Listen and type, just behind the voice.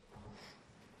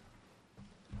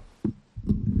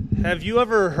Have you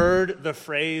ever heard the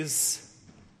phrase,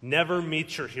 never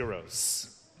meet your heroes?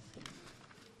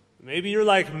 Maybe you're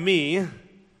like me.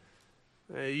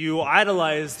 You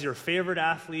idolize your favorite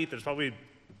athlete. There's probably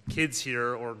kids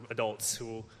here or adults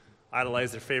who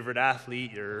idolize their favorite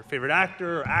athlete, your favorite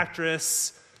actor or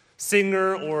actress,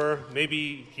 singer, or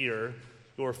maybe here,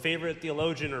 your favorite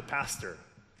theologian or pastor.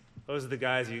 Those are the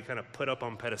guys you kind of put up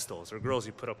on pedestals, or girls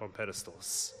you put up on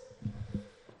pedestals.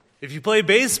 If you play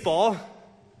baseball,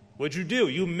 what'd you do?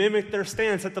 You mimic their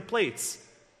stance at the plates.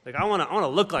 Like, I want to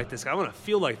look like this guy. I want to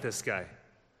feel like this guy.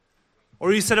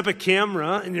 Or you set up a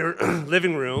camera in your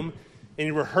living room and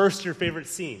you rehearse your favorite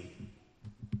scene.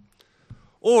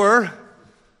 Or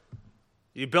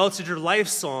you belted your life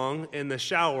song in the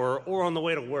shower or on the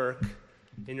way to work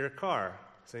in your car,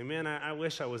 saying, man, I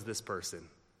wish I was this person.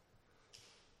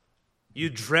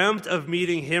 You dreamt of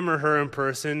meeting him or her in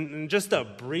person and just to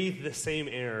breathe the same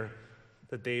air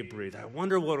that they breathe. I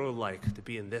wonder what it would like to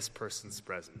be in this person's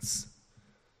presence.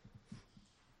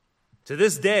 To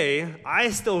this day, I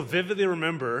still vividly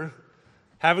remember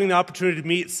having the opportunity to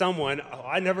meet someone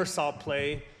I never saw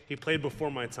play. He played before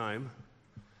my time,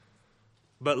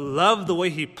 but loved the way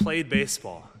he played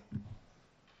baseball.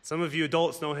 Some of you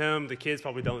adults know him. The kids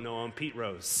probably don't know him. Pete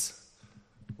Rose.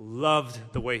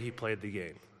 Loved the way he played the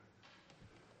game.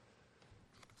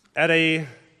 At a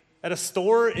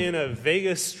store in a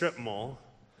Vegas strip mall,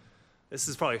 this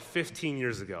is probably 15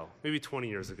 years ago, maybe 20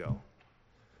 years ago,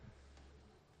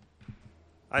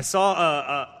 I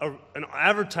saw an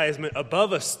advertisement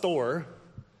above a store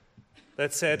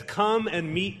that said, "Come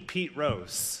and meet Pete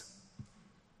Rose."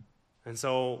 And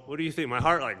so, what do you think? My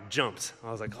heart jumped.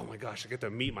 I was like, oh my gosh, I get to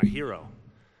meet my hero.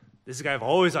 This guy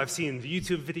I've seen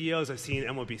YouTube videos, I've seen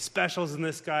MLB specials in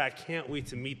this guy. I can't wait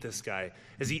to meet this guy.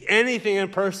 Is he anything in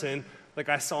person like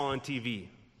I saw on TV?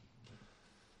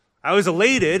 I was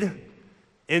elated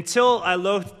until I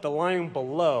looked at the line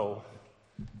below,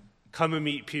 "Come and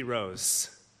meet Pete Rose."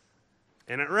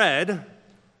 And it read,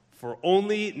 for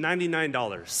only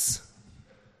 $99.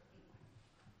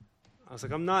 I was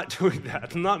like, I'm not doing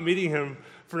that. I'm not meeting him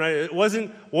for $99.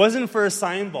 It wasn't for a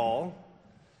sign ball.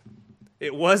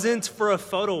 It wasn't for a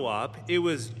photo op. It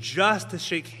was just to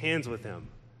shake hands with him.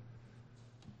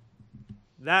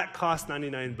 That cost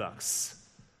 $99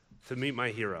 to meet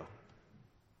my hero.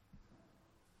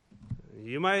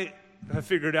 You might have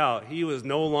figured out he was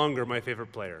no longer my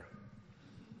favorite player.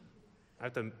 I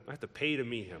have to pay to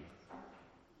meet him.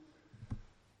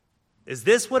 Is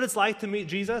this what it's like to meet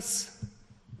Jesus?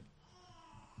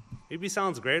 Maybe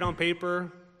sounds great on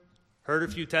paper, heard a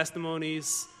few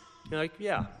testimonies. You're like,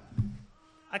 yeah,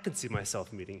 I could see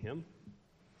myself meeting him.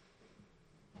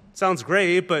 Sounds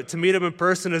great, but to meet him in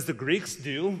person as the Greeks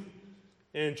do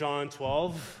in John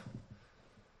 12,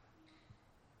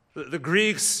 the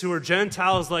Greeks who are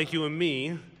Gentiles like you and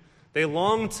me, they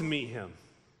longed to meet him.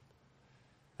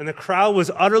 And the crowd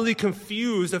was utterly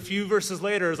confused a few verses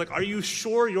later. It's like, are you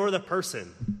sure you're the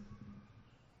person?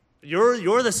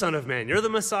 You're the Son of Man. You're the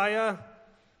Messiah.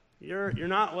 You're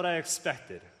not what I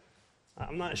expected.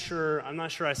 I'm not sure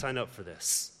I signed up for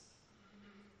this.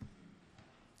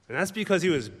 And that's because he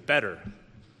was better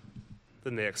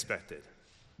than they expected.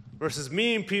 Versus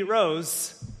me and Pete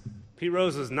Rose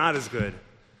was not as good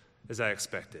as I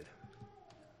expected.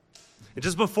 And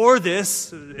just before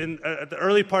this, at the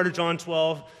early part of John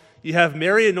 12, you have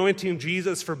Mary anointing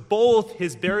Jesus for both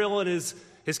his burial and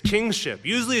his kingship.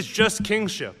 Usually it's just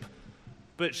kingship,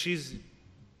 but she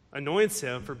anoints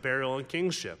him for burial and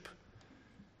kingship.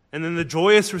 And then the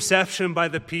joyous reception by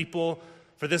the people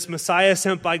for this Messiah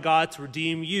sent by God to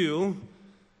redeem you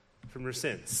from your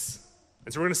sins.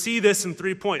 And so we're going to see this in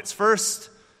 3 points. First,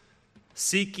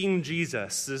 seeking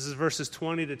Jesus. This is verses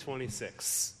 20 to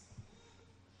 26.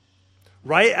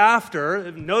 Right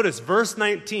after, notice verse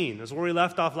 19 is where we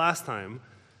left off last time.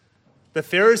 The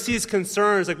Pharisees'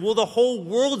 concern is like, well, the whole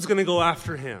world's going to go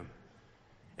after him.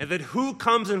 And then who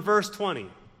comes in verse 20?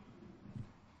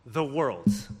 The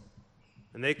world.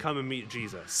 And they come and meet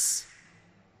Jesus.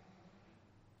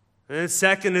 And then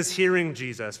second is hearing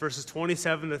Jesus, verses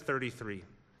 27 to 33.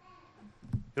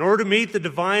 In order to meet the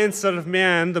divine Son of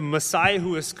Man, the Messiah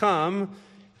who has come,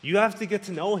 you have to get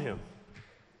to know him.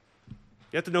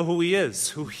 You have to know who he is,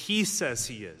 who he says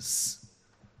he is,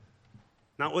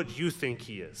 not what you think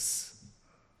he is.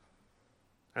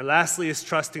 And lastly is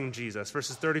trusting Jesus,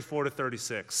 verses 34 to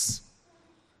 36.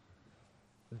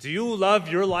 Do you love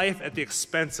your life at the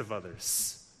expense of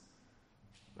others?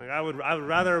 Like I would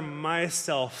rather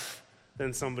myself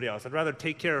than somebody else. I'd rather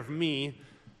take care of me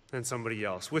than somebody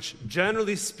else, which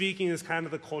generally speaking is kind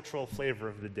of the cultural flavor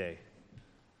of the day.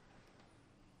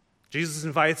 Jesus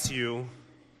invites you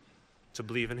to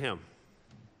believe in him.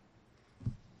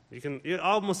 You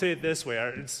almost say it this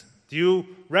way. Do you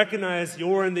recognize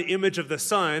you're in the image of the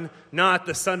Son, not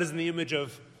the Son is in the image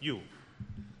of you?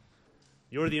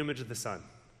 You're the image of the Son.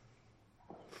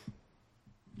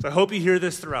 So I hope you hear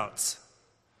this throughout.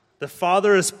 The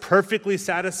Father is perfectly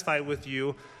satisfied with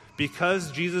you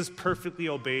because Jesus perfectly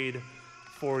obeyed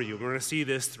for you. We're going to see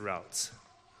this throughout.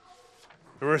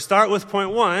 We're going to start with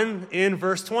point 1 in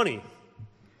verse 20.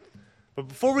 But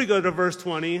before we go to verse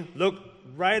 20, look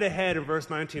right ahead in verse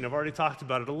 19. I've already talked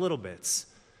about it a little bit.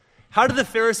 How did the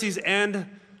Pharisees end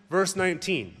verse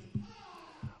 19?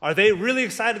 Are they really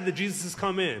excited that Jesus has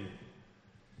come in?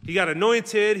 He got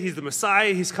anointed, he's the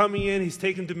Messiah, he's coming in, he's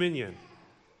taking dominion.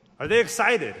 Are they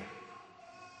excited?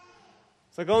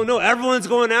 It's like, oh no, everyone's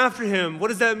going after him. What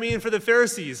does that mean for the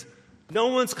Pharisees? No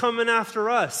one's coming after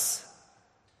us.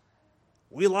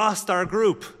 We lost our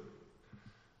group.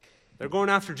 They're going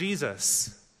after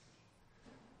Jesus.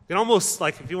 And almost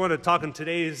like, if you want to talk in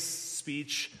today's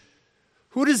speech,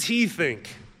 who does he think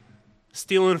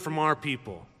stealing from our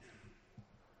people?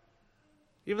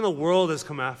 Even the world has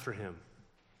come after him.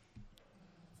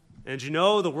 And you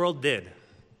know, the world did.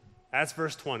 That's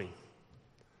verse 20.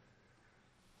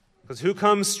 Because who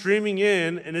comes streaming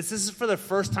in, and this is for the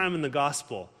first time in the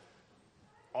gospel,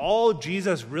 all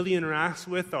Jesus really interacts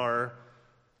with are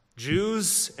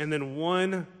Jews and then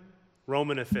one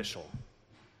Roman official.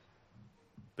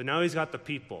 But now he's got the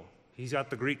people. He's got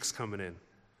the Greeks coming in.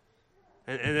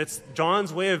 And it's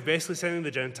John's way of basically sending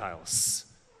the Gentiles,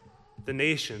 the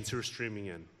nations who are streaming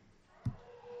in.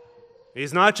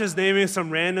 He's not just naming some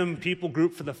random people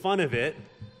group for the fun of it.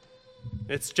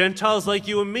 It's Gentiles like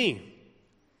you and me.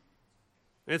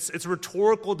 It's a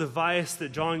rhetorical device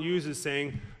that John uses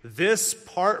saying, this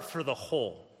part for the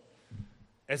whole.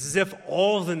 It's as if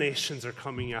all the nations are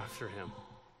coming after him.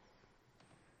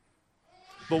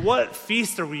 But what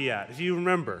feast are we at, if you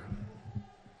remember?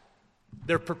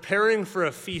 They're preparing for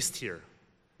a feast here.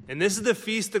 And this is the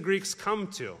feast the Greeks come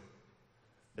to.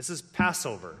 This is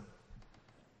Passover.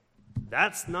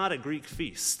 That's not a Greek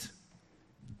feast.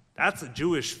 That's a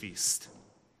Jewish feast.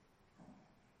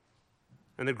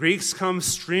 And the Greeks come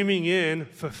streaming in,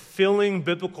 fulfilling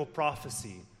biblical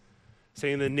prophecy,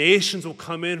 saying the nations will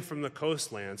come in from the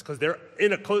coastlands, because they're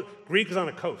in Greek is on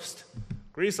a coast.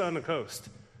 Greece on the coast.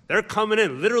 They're coming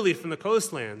in literally from the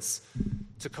coastlands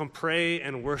to come pray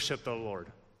and worship the Lord.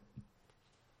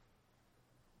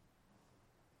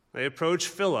 They approach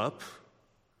Philip,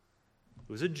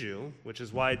 who's a Jew, which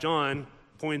is why John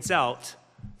points out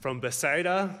from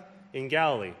Bethsaida in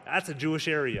Galilee. That's a Jewish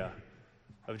area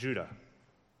of Judah.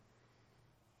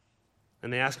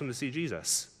 And they ask him to see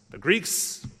Jesus. The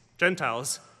Greeks,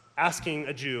 Gentiles, asking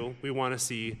a Jew, we want to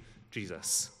see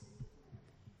Jesus.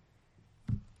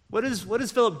 What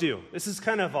does Philip do? This is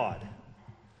kind of odd.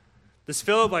 Does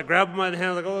Philip grab him by the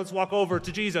hand, oh, let's walk over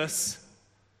to Jesus?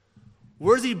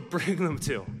 Where does he bring them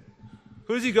to?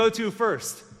 Who does he go to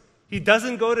first? He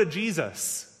doesn't go to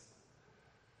Jesus.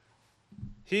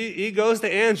 He goes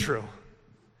to Andrew.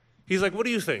 He's like, what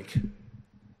do you think?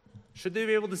 Should they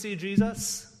be able to see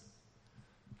Jesus?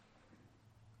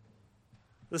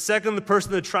 The second, the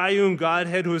person, the triune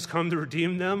Godhead who has come to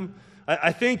redeem them.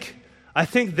 I think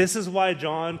this is why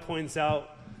John points out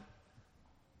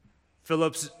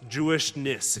Philip's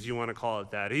Jewishness, if you want to call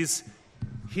it that.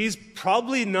 He's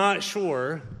probably not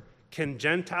sure, can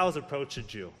Gentiles approach a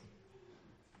Jew?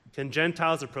 Can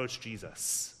Gentiles approach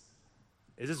Jesus?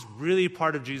 Is this really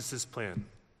part of Jesus' plan?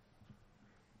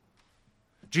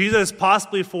 Jesus,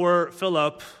 possibly for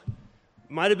Philip,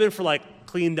 might have been for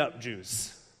cleaned up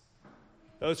Jews.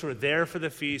 Those who are there for the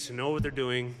feast, who know what they're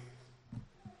doing.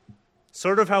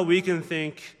 Sort of how we can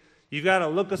think, you've got to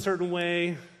look a certain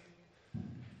way,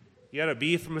 you got to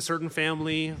be from a certain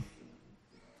family,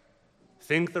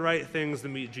 think the right things to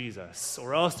meet Jesus,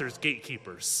 or else there's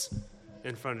gatekeepers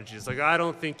in front of Jesus. I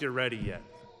don't think you're ready yet.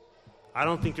 I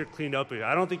don't think you're cleaned up yet.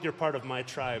 I don't think you're part of my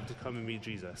tribe to come and meet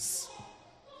Jesus.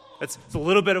 It's a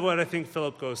little bit of what I think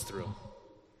Philip goes through.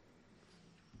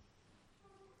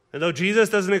 And though Jesus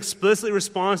doesn't explicitly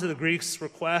respond to the Greeks'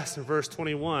 request in verse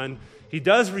 21, he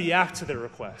does react to their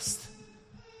request.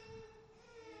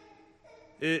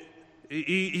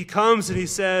 He comes and he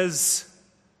says,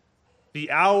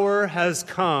 the hour has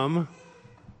come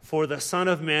for the Son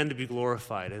of Man to be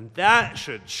glorified. And that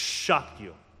should shock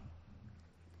you.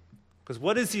 Because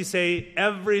what does he say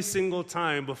every single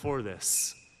time before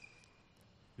this?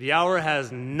 The hour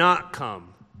has not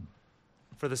come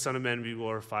for the Son of Man to be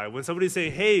glorified. When somebody say,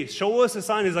 hey, show us a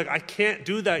sign, he's like, I can't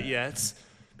do that yet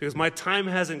because my time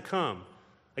hasn't come.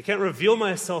 I can't reveal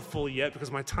myself fully yet because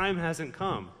my time hasn't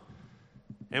come.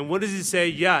 And what does he say?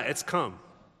 Yeah, it's come.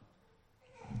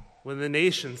 When the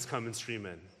nations come and stream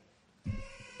in.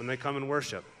 When they come and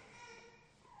worship.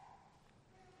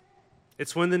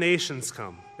 It's when the nations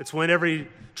come. It's when every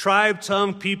tribe,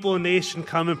 tongue, people, and nation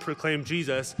come and proclaim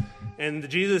Jesus. And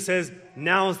Jesus says,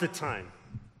 now's the time.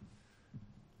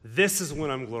 This is when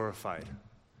I'm glorified.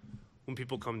 When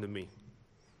people come to me.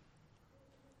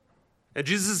 And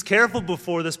Jesus is careful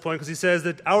before this point because he says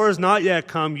that hour is not yet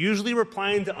come, usually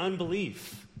replying to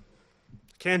unbelief.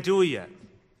 Can't do it yet.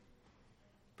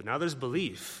 But now there's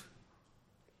belief.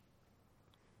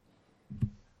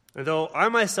 And though I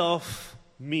myself,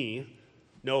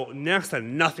 know next to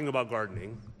nothing about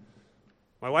gardening,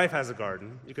 my wife has a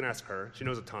garden. You can ask her. She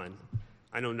knows a ton.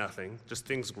 I know nothing. Just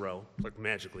things grow, like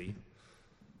magically.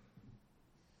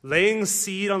 Laying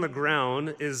seed on the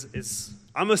ground is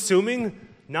I'm assuming,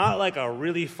 not like a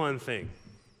really fun thing.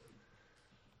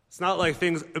 It's not like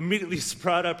things immediately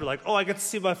sprout up. You're like, oh, I get to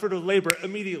see my fruit of labor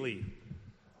immediately.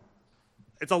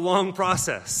 It's a long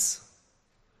process.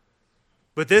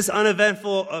 But this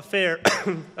uneventful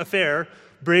affair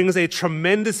brings a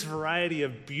tremendous variety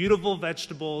of beautiful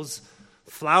vegetables,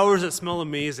 flowers that smell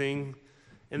amazing,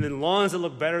 and then lawns that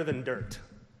look better than dirt.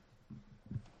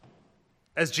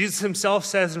 As Jesus himself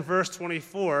says in verse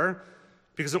 24,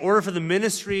 because in order for the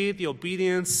ministry, the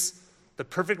obedience, the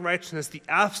perfect righteousness, the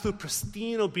absolute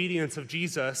pristine obedience of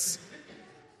Jesus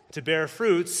to bear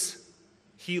fruits,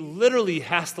 he literally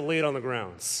has to lay it on the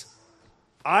grounds.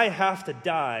 I have to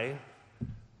die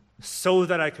so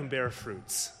that I can bear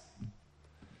fruits.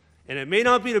 And it may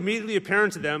not be immediately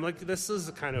apparent to them, like this is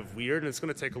kind of weird and it's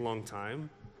going to take a long time,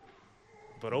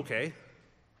 but okay.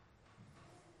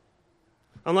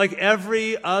 Unlike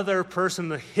every other person in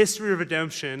the history of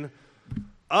redemption,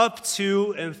 up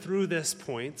to and through this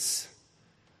point,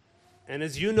 and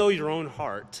as you know your own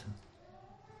heart,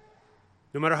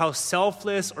 no matter how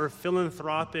selfless or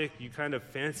philanthropic you kind of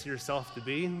fancy yourself to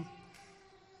be,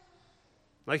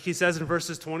 like he says in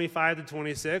verses 25 to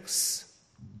 26,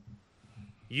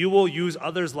 you will use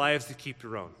others' lives to keep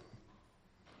your own.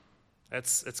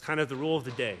 That's kind of the rule of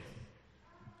the day.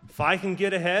 If I can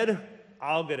get ahead,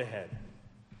 I'll get ahead.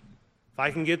 If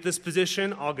I can get this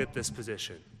position, I'll get this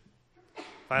position.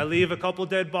 If I leave a couple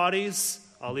dead bodies,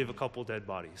 I'll leave a couple dead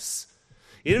bodies.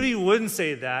 Even if you wouldn't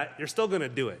say that, you're still going to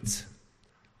do it.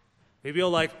 Maybe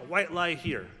you'll like a white lie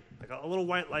here, like a little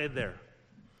white lie there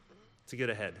to get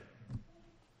ahead.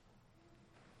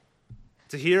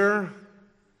 To hear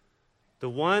the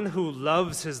one who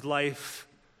loves his life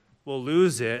will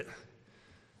lose it.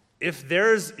 If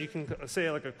there's, you can say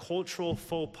like a cultural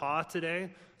faux pas today,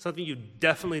 something you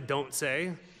definitely don't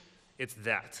say, it's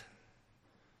that.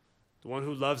 The one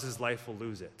who loves his life will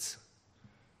lose it.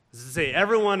 This is to say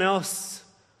everyone else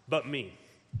but me.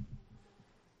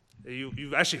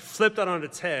 You've actually flipped that on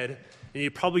its head, and you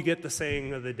probably get the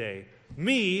saying of the day.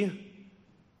 Me,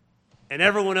 and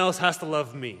everyone else has to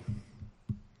love me.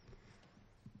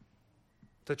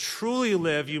 To truly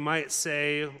live, you might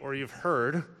say, or you've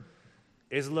heard,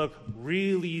 is look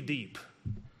really deep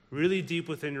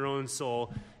within your own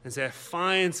soul and say, I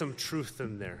find some truth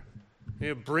in there. I need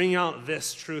to bring out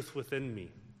this truth within me.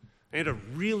 I need to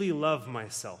really love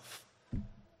myself. I need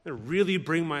to really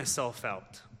bring myself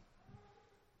out.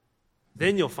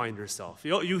 Then you'll find yourself.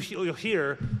 You'll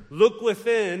hear, look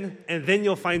within, and then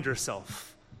you'll find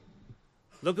yourself.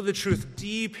 Look at the truth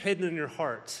deep hidden in your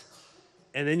heart,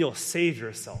 and then you'll save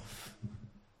yourself.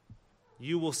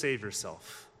 You will save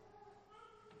yourself.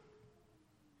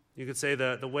 You could say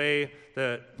the way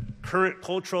the current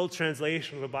cultural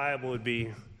translation of the Bible would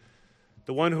be,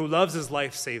 the one who loves his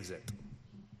life saves it.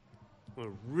 The one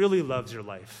who really loves your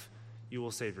life, you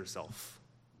will save yourself.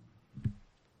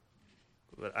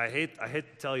 But I hate to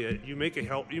tell you, you make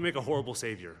a horrible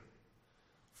savior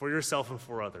for yourself and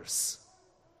for others.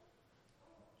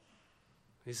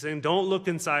 He's saying, don't look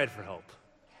inside for help.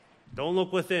 Don't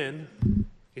look within.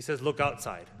 He says, look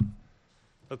outside.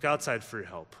 Look outside for your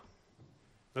help.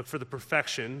 Look for the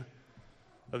perfection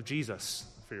of Jesus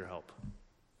for your help.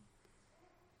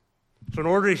 So in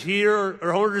order to hear or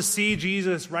in order to see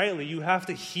Jesus rightly, you have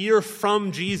to hear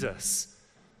from Jesus.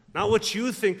 Not what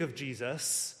you think of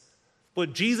Jesus, but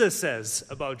what Jesus says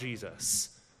about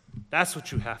Jesus. That's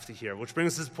what you have to hear, which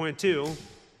brings us to point 2,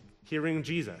 hearing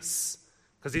Jesus.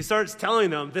 Because he starts telling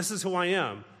them, this is who I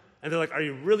am. And they're like, are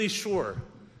you really sure?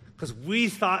 Because we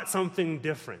thought something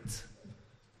different.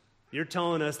 You're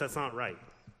telling us that's not right.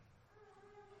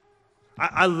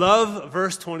 I love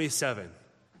verse 27. And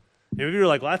maybe you're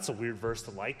like, well, that's a weird verse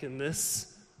to like in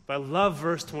this. But I love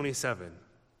verse 27.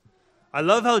 I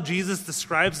love how Jesus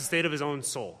describes the state of his own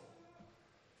soul.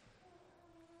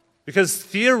 Because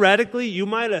theoretically, you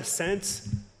might assent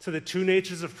to the two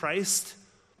natures of Christ.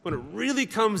 When it really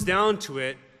comes down to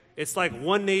it, it's like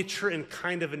one nature and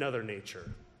kind of another nature.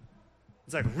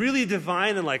 It's like really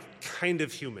divine and like kind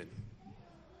of human.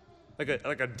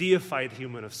 Like a deified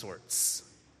human of sorts.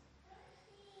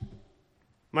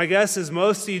 My guess is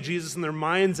most see Jesus in their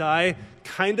mind's eye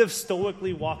kind of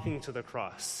stoically walking to the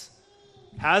cross.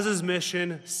 Has his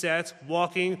mission set,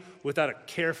 walking without a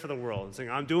care for the world. And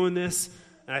saying, I'm doing this,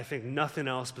 and I think nothing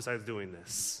else besides doing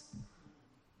this.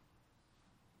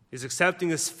 He's accepting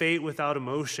his fate without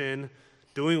emotion,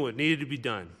 doing what needed to be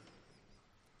done.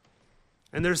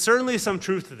 And there's certainly some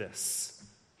truth to this.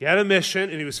 He had a mission,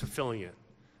 and he was fulfilling it.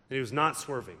 And he was not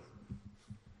swerving.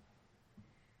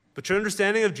 But your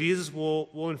understanding of Jesus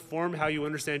will inform how you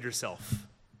understand yourself.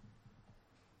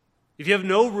 If you have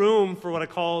no room for what I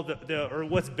call or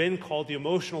what's been called the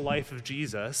emotional life of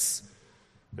Jesus,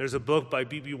 there's a book by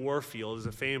B.B. Warfield, who's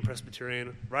a famed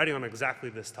Presbyterian, writing on exactly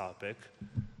this topic,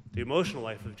 the emotional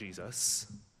life of Jesus.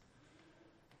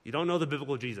 You don't know the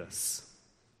biblical Jesus.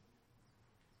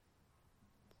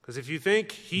 Because if you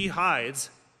think he hides,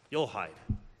 you'll hide.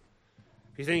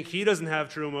 If you think he doesn't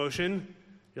have true emotion,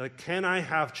 you're like, can I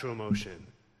have true emotion?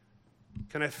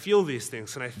 Can I feel these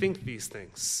things? Can I think these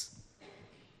things?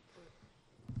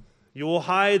 You will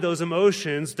hide those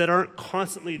emotions that aren't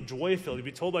constantly joy-filled. You'll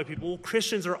be told by people, well,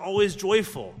 Christians are always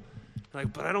joyful. You're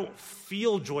like, but I don't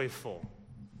feel joyful.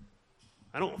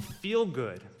 I don't feel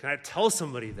good. Can I tell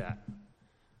somebody that?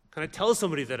 Can I tell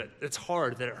somebody that it's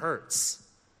hard, that it hurts?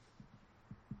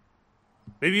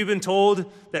 Maybe you've been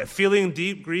told that feeling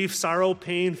deep grief, sorrow,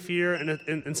 pain, fear,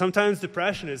 and sometimes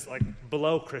depression is like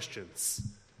below Christians.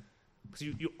 Because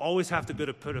you always have to put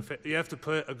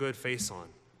a good face on.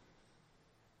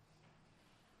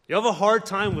 You have a hard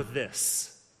time with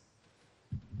this.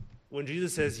 When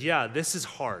Jesus says, yeah, this is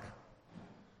hard.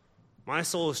 My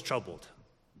soul is troubled.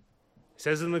 He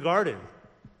says in the garden,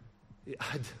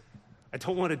 I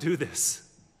don't want to do this,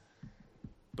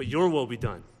 but your will be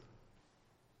done.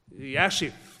 He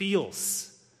actually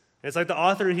feels. And it's like the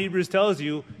author of Hebrews tells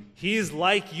you, he's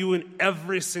like you in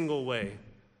every single way,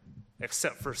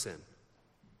 except for sin.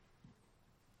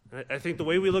 And I think the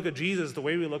way we look at Jesus is the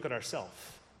way we look at ourselves.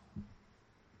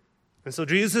 And so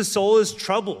Jesus' soul is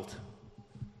troubled.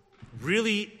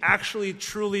 Really, actually,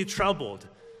 truly troubled.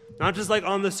 Not just like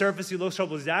on the surface he looks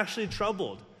troubled. He's actually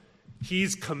troubled.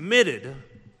 He's committed,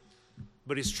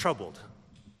 but he's troubled.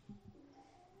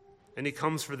 And he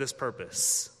comes for this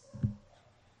purpose.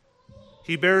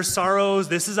 He bears sorrows.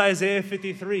 This is Isaiah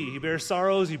 53. He bears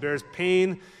sorrows. He bears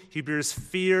pain. He bears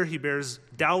fear. He bears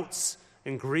doubts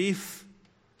and grief.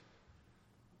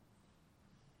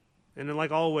 And then,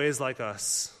 like always, like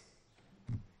us.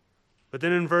 But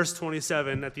then in verse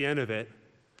 27, at the end of it,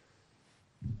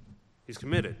 he's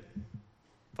committed.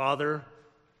 Father,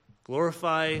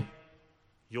 glorify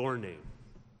your name.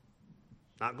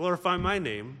 Not glorify my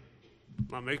name,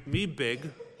 not make me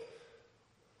big,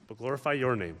 but glorify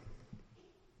your name.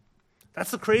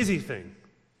 That's the crazy thing.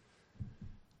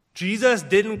 Jesus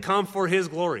didn't come for his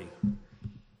glory.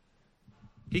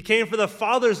 He came for the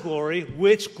Father's glory,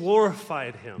 which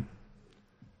glorified him.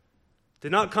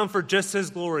 Did not come for just his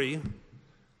glory,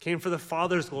 came for the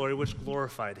Father's glory, which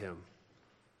glorified him.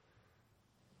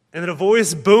 And then a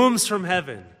voice booms from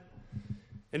heaven.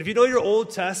 And if you know your Old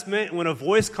Testament, when a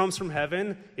voice comes from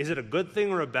heaven, is it a good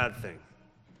thing or a bad thing?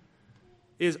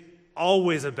 It is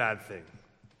always a bad thing.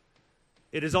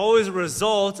 It is always a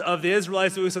result of the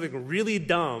Israelites doing something really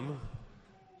dumb,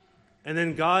 and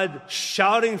then God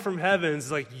shouting from heaven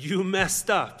is like, you messed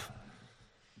up.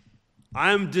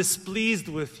 I'm displeased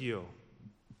with you.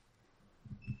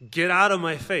 Get out of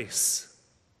my face.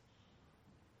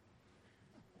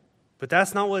 But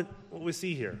that's not what we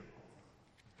see here.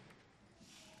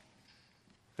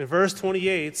 In verse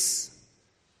 28,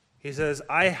 he says,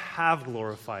 I have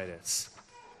glorified it,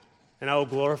 and I will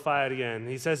glorify it again.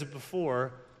 He says it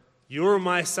before, you are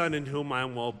my son in whom I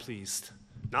am well pleased.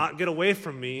 Not get away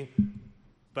from me,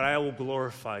 but I will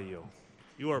glorify you.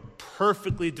 You are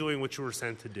perfectly doing what you were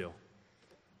sent to do.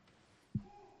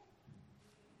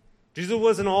 Jesus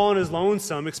wasn't all on his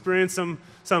lonesome, experienced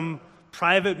some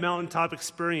private mountaintop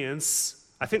experience.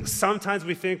 I think sometimes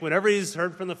we think whenever he's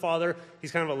heard from the Father,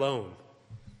 he's kind of alone.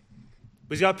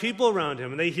 But he's got people around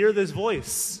him, and they hear this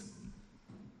voice.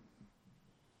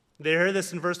 They hear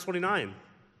this in verse 29.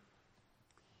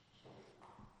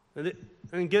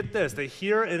 And get this, they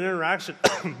hear an interaction,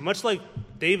 much like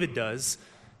David does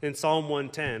in Psalm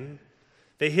 110.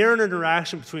 They hear an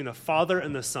interaction between the Father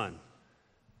and the Son.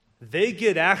 They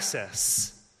get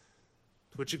access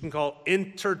to what you can call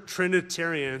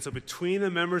intertrinitarian, so between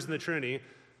the members of the Trinity,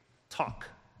 talk.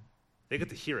 They get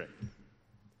to hear it.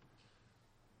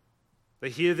 They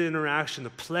hear the interaction, the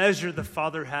pleasure the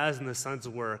Father has in the Son's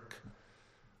work,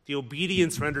 the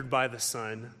obedience rendered by the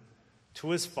Son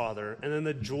to his Father, and then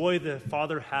the joy the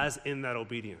Father has in that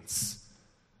obedience.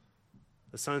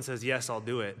 The Son says, yes, I'll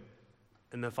do it.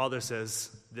 And the Father says,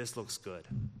 this looks good.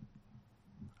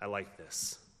 I like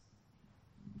this.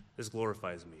 This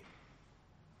glorifies me.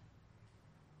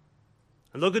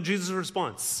 And look at Jesus'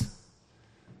 response.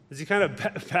 Does he kind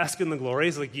of bask in the glory?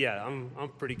 He's like, yeah, I'm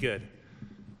pretty good.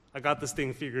 I got this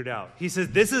thing figured out. He says,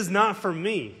 this is not for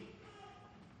me.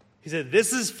 He said,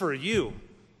 this is for you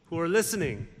who are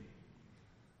listening.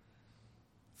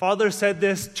 Father said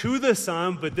this to the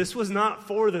Son, but this was not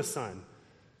for the Son,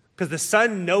 because the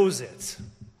Son knows it.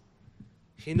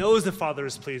 He knows the Father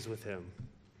is pleased with him.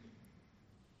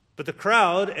 But the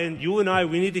crowd, and you and I,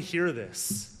 we need to hear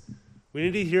this. We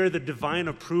need to hear the divine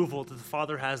approval that the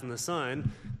Father has in the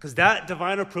Son, because that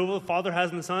divine approval the Father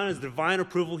has in the Son is the divine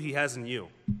approval he has in you.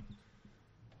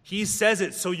 He says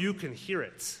it so you can hear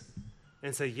it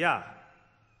and say, yeah,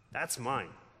 that's mine.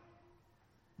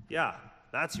 Yeah,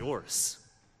 that's yours.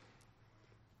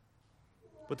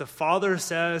 What the Father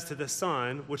says to the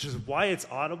Son, which is why it's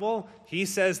audible, he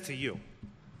says to you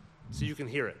so you can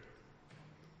hear it.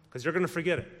 Because you're going to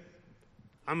forget it.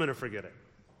 I'm going to forget it.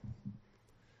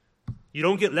 You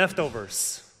don't get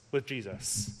leftovers with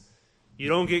Jesus. You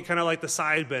don't get kind of like the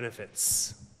side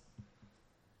benefits.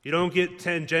 You don't get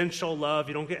tangential love.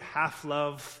 You don't get half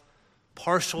love,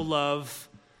 partial love,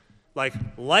 like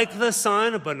the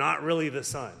Son, but not really the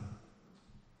Son.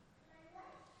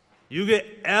 You get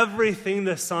everything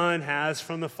the Son has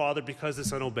from the Father because the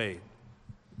Son obeyed.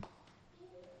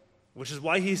 Which is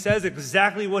why he says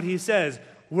exactly what he says.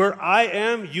 Where I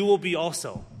am, you will be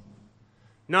also.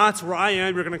 Not where I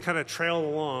am, you're going to kind of trail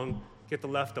along, get the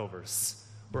leftovers.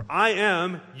 Where I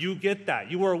am, you get that.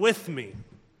 You are with me.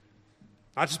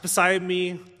 Not just beside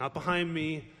me, not behind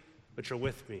me, but you're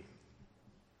with me.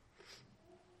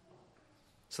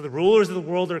 So the rulers of the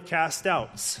world are cast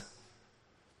out.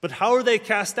 But how are they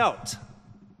cast out?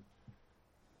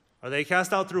 Are they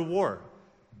cast out through war?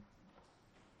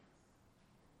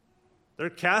 They're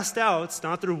cast out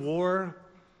not through war,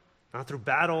 not through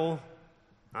battle,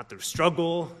 not through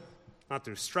struggle, not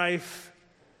through strife.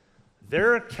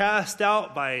 They're cast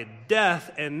out by death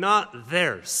and not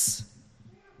theirs.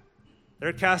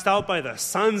 They're cast out by the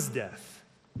Son's death,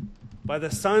 by the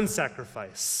Son's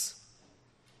sacrifice.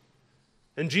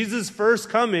 In Jesus' first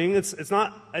coming, it's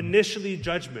not initially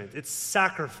judgment, it's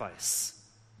sacrifice.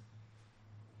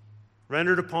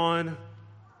 Rendered upon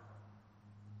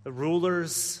the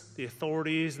rulers, the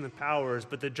authorities, and the powers,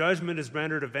 but the judgment is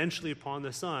rendered eventually upon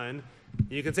the Son.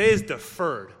 You can say it's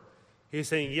deferred. He's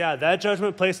saying, yeah, that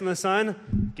judgment placed on the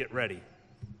Son, get ready.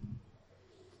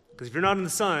 Because if you're not in the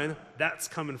Son, that's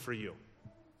coming for you.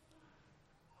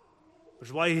 Which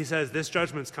is why he says this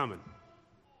judgment's coming.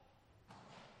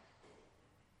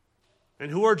 And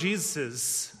who are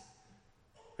Jesus's?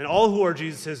 And all who are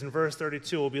Jesus's in verse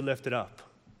 32 will be lifted up.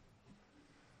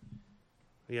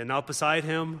 Yeah, not beside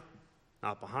him,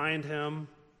 not behind him,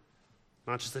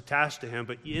 not just attached to him,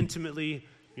 but intimately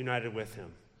united with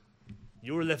him.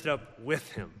 You were lifted up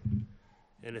with him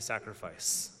in his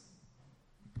sacrifice.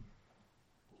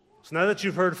 So now that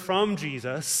you've heard from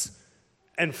Jesus,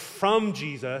 and from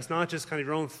Jesus, not just kind of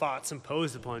your own thoughts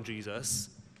imposed upon Jesus,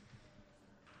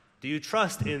 do you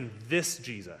trust in this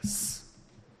Jesus?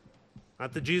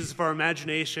 Not the Jesus of our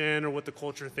imagination or what the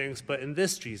culture thinks, but in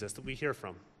this Jesus that we hear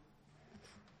from.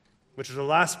 Which is the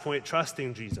last point,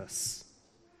 trusting Jesus.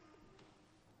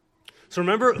 So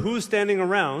remember who's standing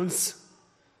around.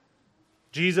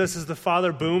 Jesus as the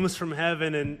Father booms from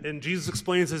heaven, and Jesus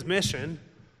explains his mission.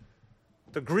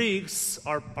 The Greeks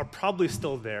are probably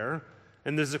still there,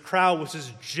 and there's a crowd which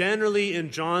is generally, in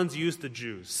John's use, the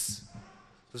Jews.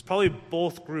 There's probably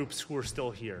both groups who are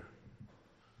still here.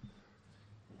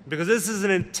 Because this is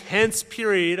an intense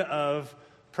period of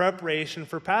preparation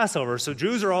for Passover. So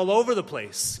Jews are all over the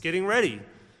place, getting ready.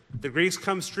 The Greeks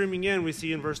come streaming in, we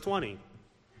see in verse 20.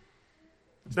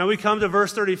 So now we come to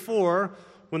verse 34,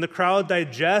 when the crowd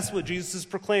digests what Jesus has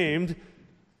proclaimed,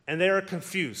 and they are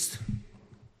confused.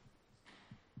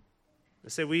 They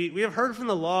say, we have heard from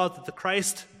the law that the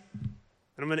Christ, and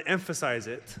I'm going to emphasize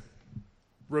it,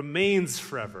 remains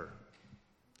forever.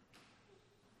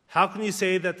 How can you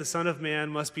say that the Son of Man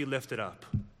must be lifted up?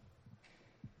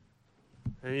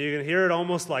 And you can hear it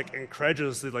almost like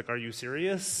incredulously, like, are you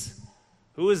serious?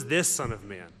 Who is this Son of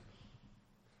Man?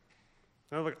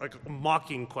 Like a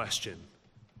mocking question.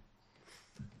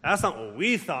 That's not what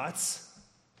we thought.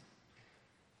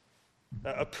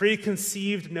 A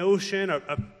preconceived notion,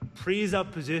 a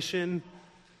presupposition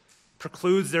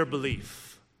precludes their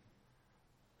belief.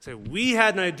 Say, we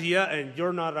had an idea and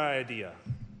you're not our idea.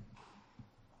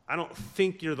 I don't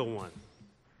think you're the one.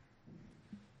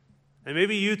 And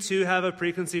maybe you too have a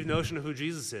preconceived notion of who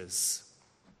Jesus is.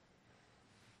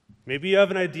 Maybe you have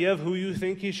an idea of who you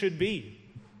think he should be.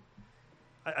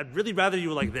 I'd really rather you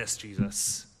were like this,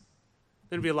 Jesus.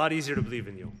 Then it'd be a lot easier to believe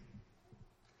in you.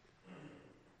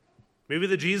 Maybe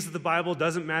the Jesus of the Bible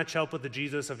doesn't match up with the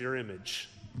Jesus of your image.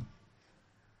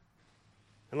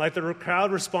 And like the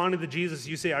crowd responding to Jesus,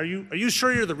 you say, are you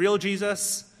sure you're the real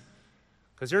Jesus?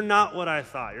 Because you're not what I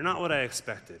thought. You're not what I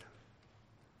expected.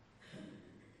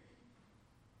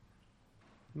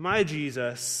 My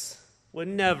Jesus would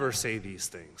never say these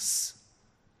things.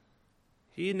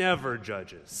 He never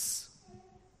judges.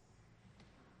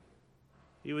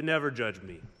 He would never judge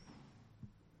me.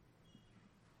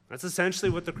 That's essentially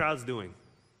what the crowd's doing,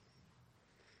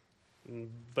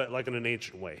 but like in an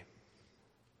ancient way.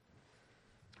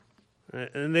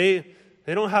 And they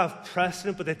don't have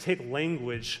precedent, but they take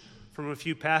language from a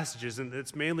few passages, and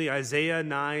it's mainly Isaiah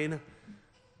 9,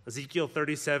 Ezekiel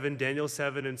 37, Daniel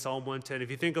 7, and Psalm 110.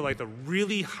 If you think of like the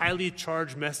really highly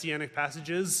charged messianic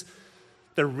passages,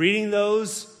 they're reading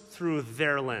those through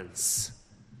their lens,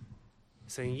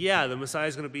 saying, yeah, the Messiah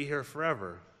is going to be here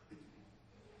forever.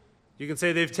 You can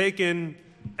say they've taken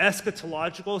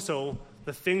eschatological, so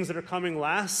the things that are coming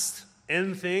last,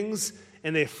 end things,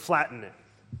 and they flatten it.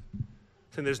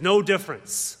 Saying there's no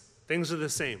difference. Things are the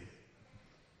same.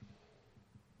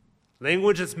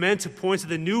 Language that's meant to point to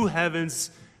the new heavens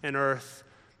and earth,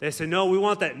 they say, no, we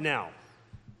want that now.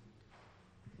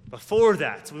 Before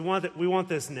that, we want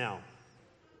this now.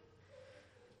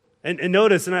 And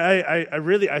notice, and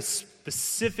I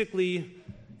specifically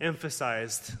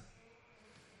emphasized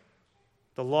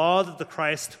the law that the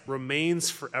Christ remains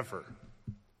forever.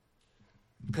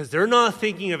 Because they're not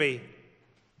thinking of a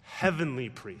heavenly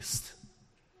priest.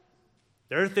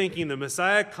 They're thinking the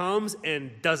Messiah comes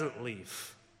and doesn't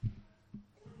leave.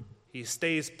 He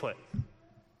stays put.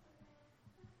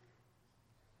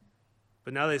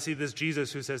 But now they see this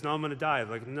Jesus who says, no, I'm going to die.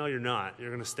 They're like, no, you're not. You're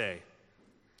going to stay.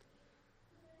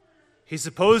 He's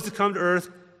supposed to come to earth,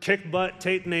 kick butt,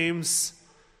 take names,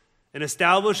 and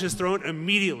establish his throne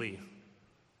immediately.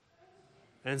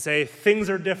 And say, things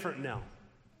are different now.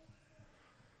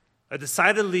 A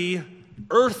decidedly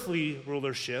earthly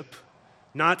rulership,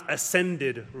 not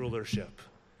ascended rulership.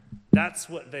 That's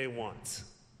what they want.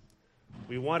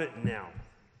 We want it now.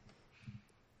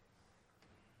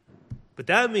 But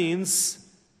that means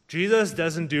Jesus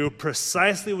doesn't do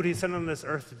precisely what he sent on this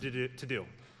earth to do.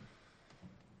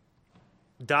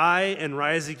 Die and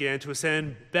rise again to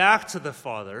ascend back to the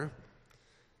Father,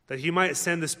 that he might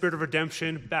send the Spirit of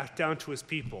redemption back down to his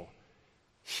people.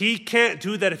 He can't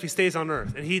do that if he stays on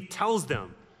earth. And he tells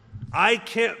them, I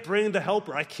can't bring the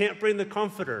helper. I can't bring the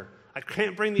comforter. I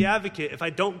can't bring the advocate if I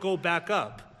don't go back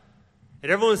up.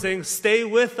 And everyone's saying, stay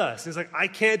with us. And he's like, I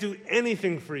can't do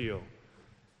anything for you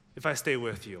if I stay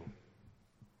with you.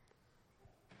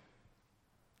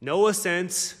 No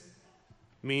ascent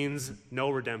means no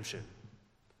redemption.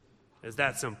 It's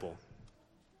that simple.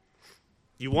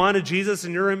 You want a Jesus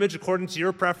in your image according to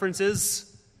your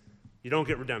preferences, you don't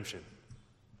get redemption.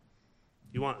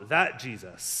 You want that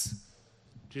Jesus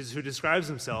who describes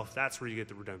himself, that's where you get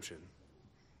the redemption.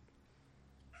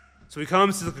 So he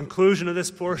comes to the conclusion of this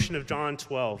portion of John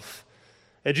 12.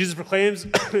 And Jesus proclaims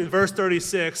in verse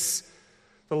 36,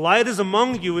 the light is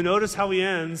among you, and notice how he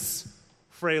ends,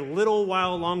 for a little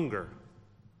while longer.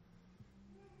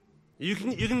 You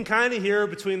can kind of hear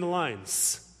between the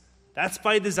lines. That's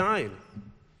by design.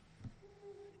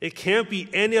 It can't be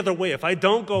any other way. If I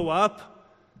don't go up,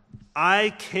 I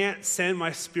can't send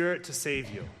my Spirit to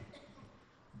save you.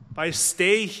 If I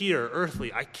stay here,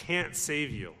 earthly, I can't save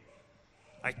you.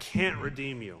 I can't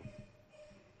redeem you.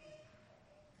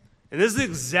 And this is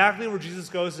exactly where Jesus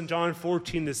goes in John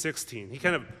 14 to 16. He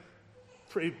kind of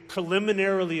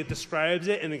preliminarily describes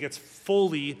it, and it gets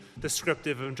fully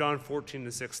descriptive in John 14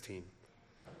 to 16. He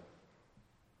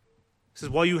says,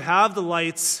 while you have the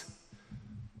lights,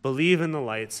 believe in the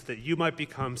lights, that you might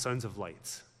become sons of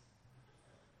light.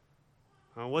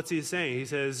 What's he saying? He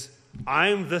says,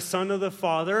 I'm the Son of the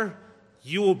Father.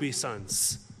 You will be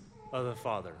sons of the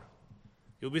Father.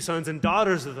 You'll be sons and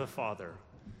daughters of the Father.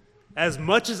 As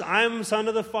much as I'm Son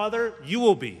of the Father, you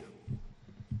will be.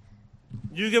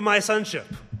 You get my sonship.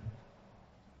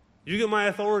 You get my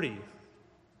authority.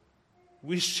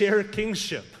 We share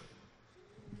kingship.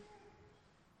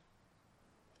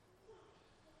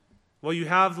 Well, you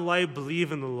have the light,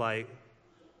 believe in the light.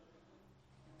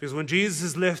 Because when Jesus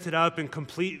is lifted up in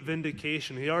complete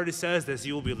vindication, he already says this,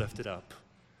 you will be lifted up.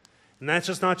 And that's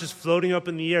just not just floating up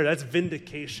in the air, that's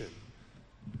vindication.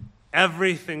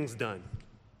 Everything's done.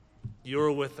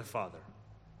 You're with the Father.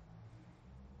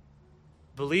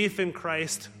 Belief in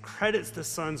Christ credits the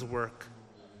Son's work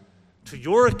to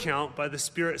your account by the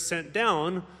Spirit sent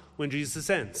down when Jesus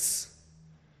ascends.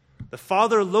 The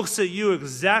Father looks at you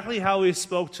exactly how he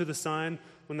spoke to the Son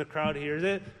when the crowd hears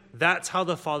it. That's how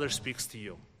the Father speaks to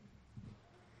you.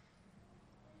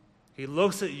 He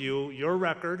looks at you, your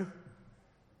record,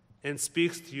 and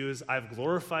speaks to you as, I've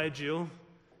glorified you,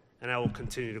 and I will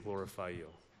continue to glorify you.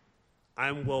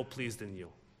 I'm well pleased in you.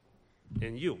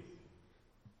 In you.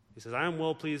 He says, I am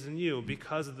well pleased in you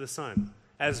because of the Son.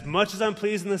 As much as I'm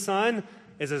pleased in the Son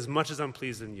is as much as I'm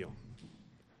pleased in you.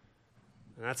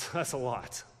 And that's a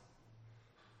lot.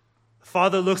 The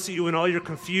Father looks at you in all your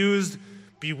confused,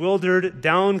 bewildered,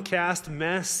 downcast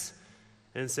mess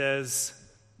and says,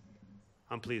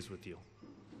 I'm pleased with you.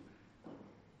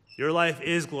 Your life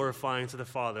is glorifying to the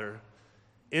Father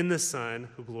in the Son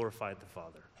who glorified the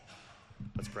Father.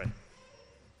 Let's pray.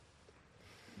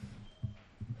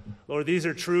 Lord, these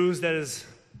are truths they're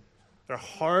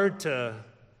hard to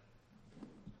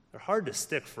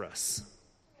stick for us.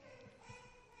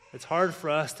 It's hard for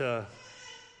us to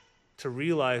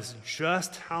realize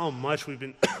just how much we've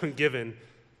been given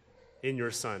in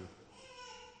your Son.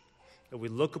 That we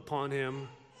look upon him,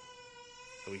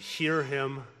 that we hear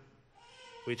him,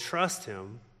 we trust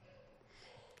him,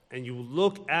 and you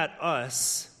look at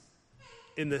us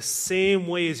in the same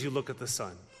way as you look at the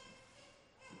Son.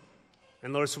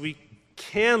 And Lord, so we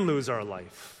can lose our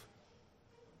life.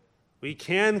 We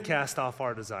can cast off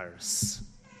our desires.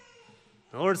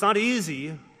 And Lord, it's not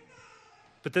easy,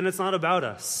 but then it's not about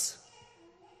us.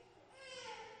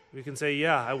 We can say,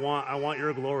 yeah, I want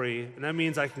your glory, and that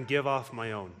means I can give off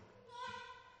my own.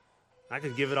 I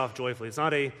can give it off joyfully. It's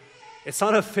not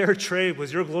a fair trade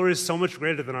because your glory is so much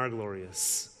greater than our glory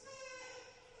is.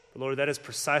 But Lord, that is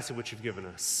precisely what you've given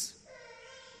us.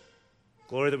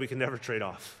 Glory that we can never trade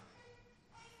off.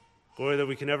 Glory that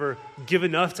we can never give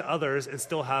enough to others and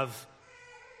still have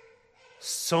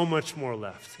so much more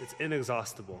left. It's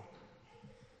inexhaustible.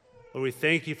 Lord, we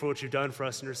thank you for what you've done for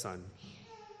us in your Son.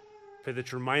 Pray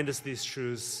that you remind us of these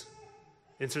truths,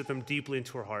 insert them deeply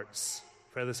into our hearts.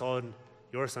 Pray this all in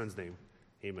your Son's name.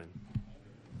 Amen.